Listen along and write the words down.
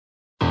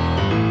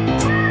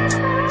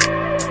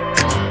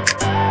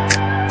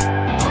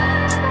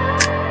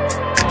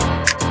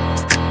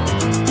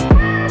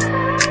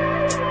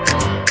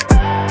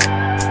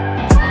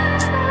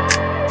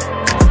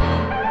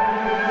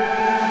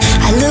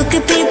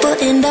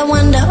people and I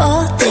wonder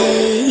all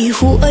day,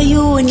 who are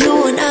you when you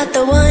are not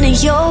the one in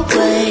your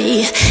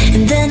way?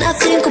 And then I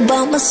think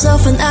about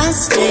myself and I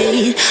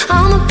state,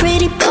 I'm a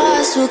pretty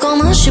boss with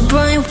almost your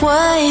brain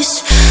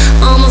waste.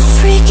 I'm a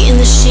freak in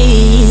the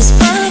sheets,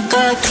 but I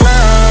got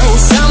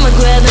class. I'ma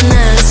grab an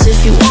ass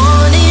if you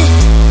want it.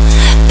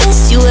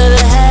 Best you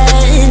ever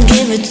had,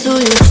 give it to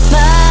you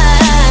back.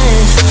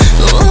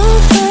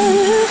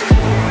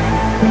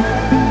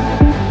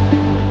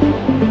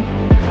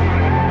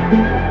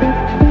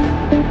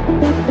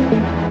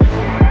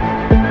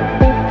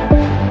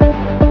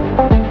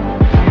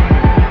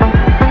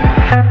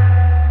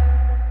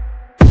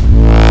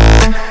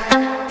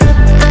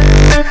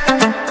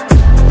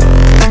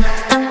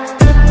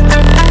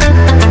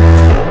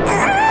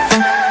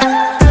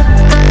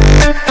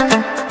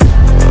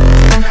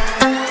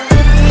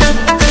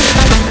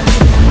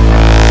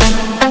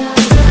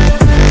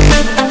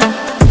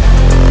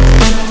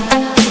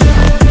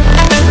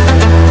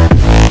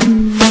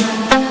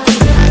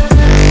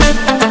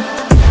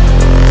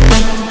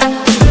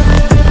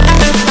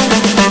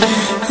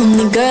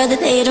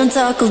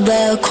 Talk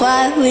about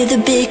quiet with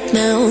a big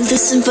mouth.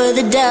 Listen for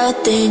the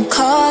doubt, then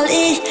call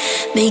it.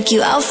 Make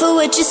you out for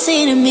what you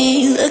say to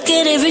me. Look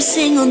at every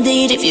single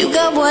date. If you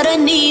got what I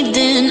need,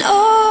 then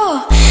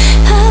oh,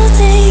 I'll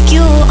take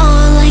you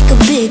on like a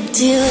big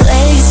deal.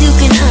 Legs you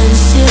can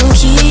unseal,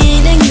 key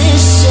in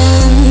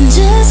ignition.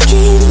 Just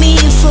keep me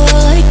full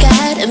like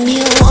at a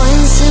meal.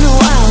 Once in a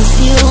while,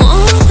 feel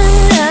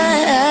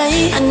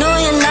alright. I know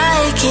you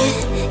like it,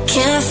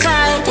 can't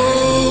fight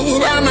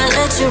it. I'ma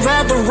let you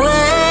ride the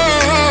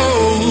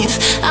wave.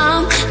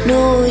 I'm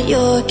New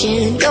York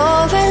and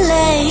you're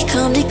LA.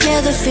 Come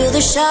together, feel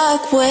the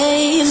shock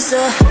waves.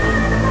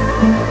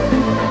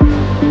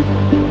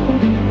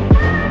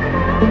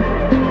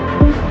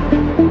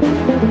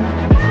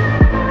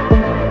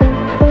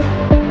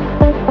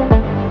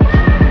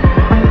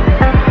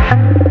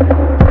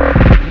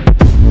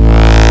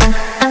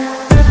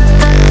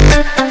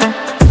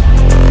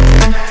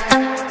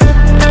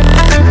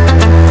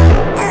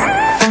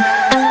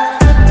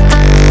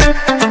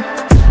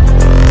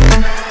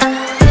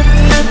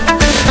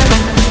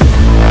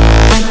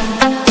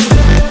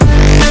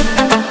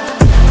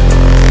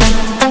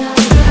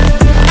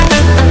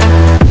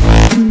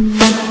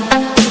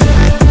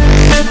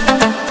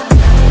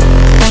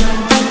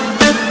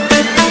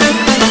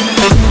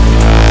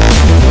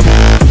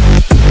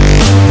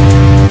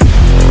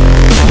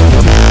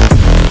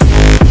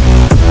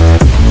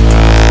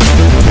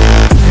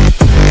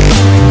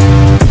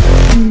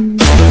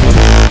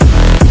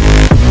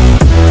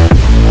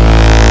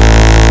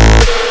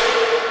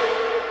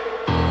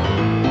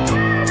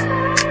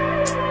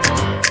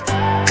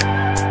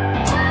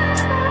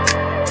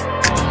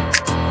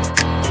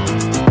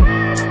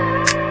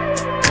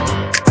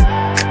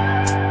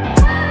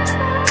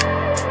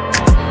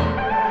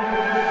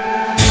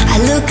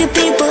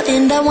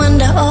 And I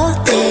wonder all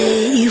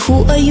day,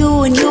 who are you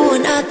when you are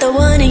not the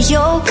one in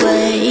your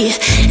way?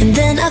 And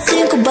then I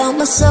think about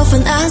myself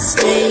and I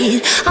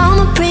state,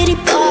 I'm a pretty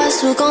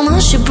boss with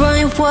almost your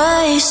brain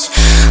waste.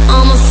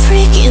 I'm a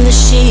freak in the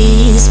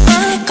sheets, but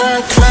I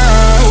got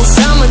class.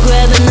 I'ma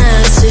grab an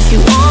ass if you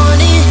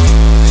want it.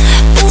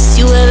 Best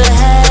you ever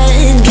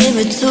had, give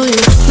it to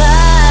you back.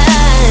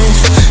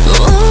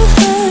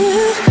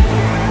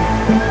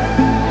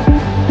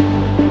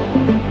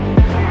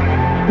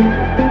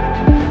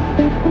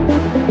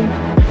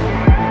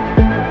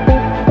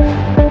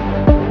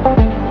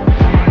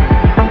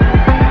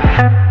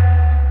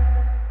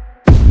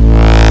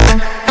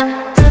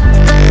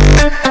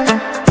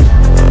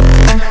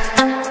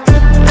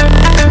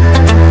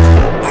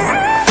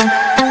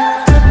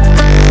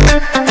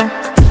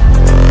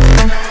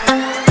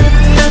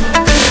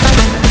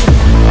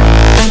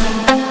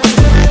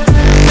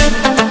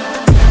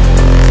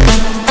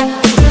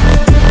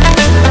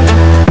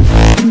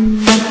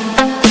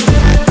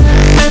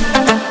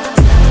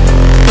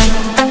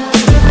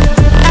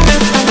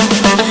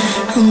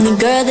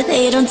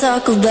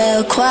 Talk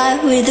about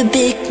quiet with a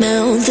big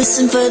mouth.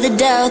 Listen for the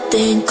doubt,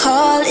 then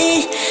call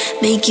it.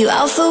 Make you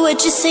out for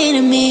what you say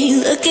to me.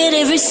 Look at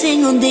every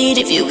single date.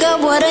 If you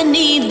got what I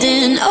need,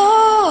 then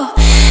oh,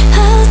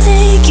 I'll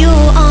take you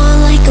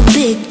on like a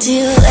big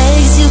deal.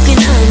 Legs you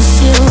can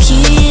unseal,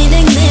 key in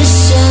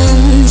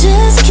ignition.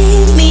 Just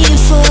keep me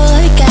full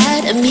like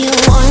at a meal.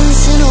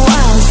 Once in a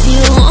while,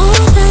 feel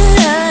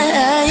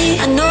alright.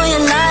 I know you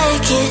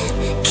like it,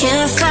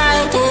 can't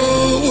fight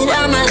it.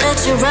 I'ma let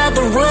you ride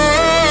the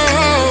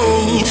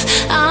wave.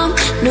 I'm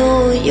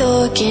New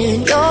York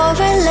and you're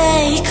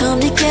LA. Come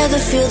together,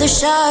 feel the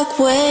shock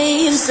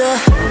waves.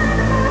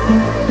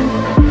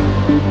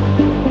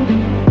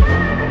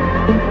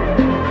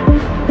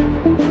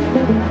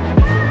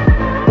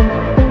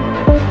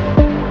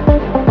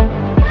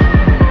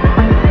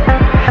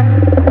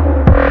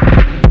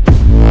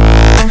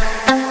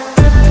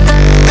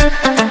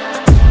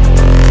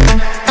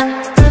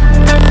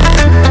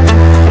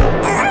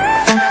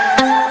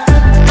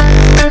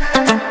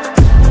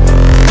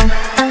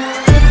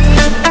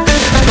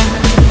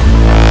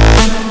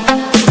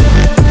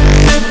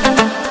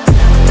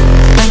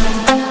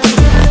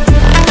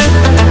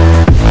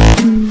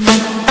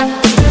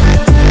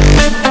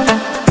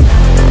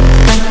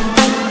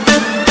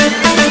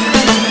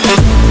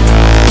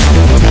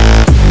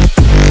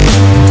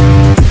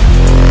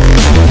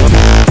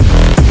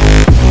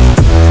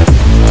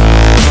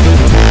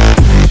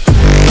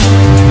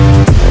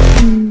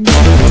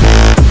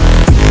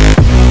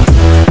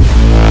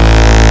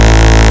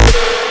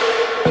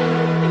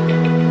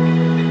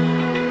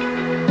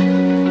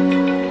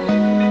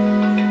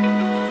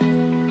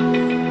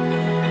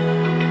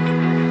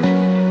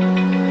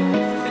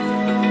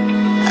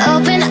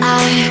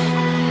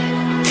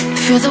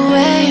 Feel the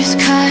waves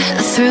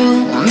cut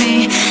through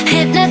me,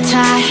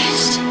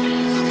 hypnotized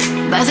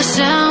by the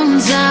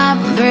sounds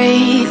I'm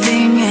breathing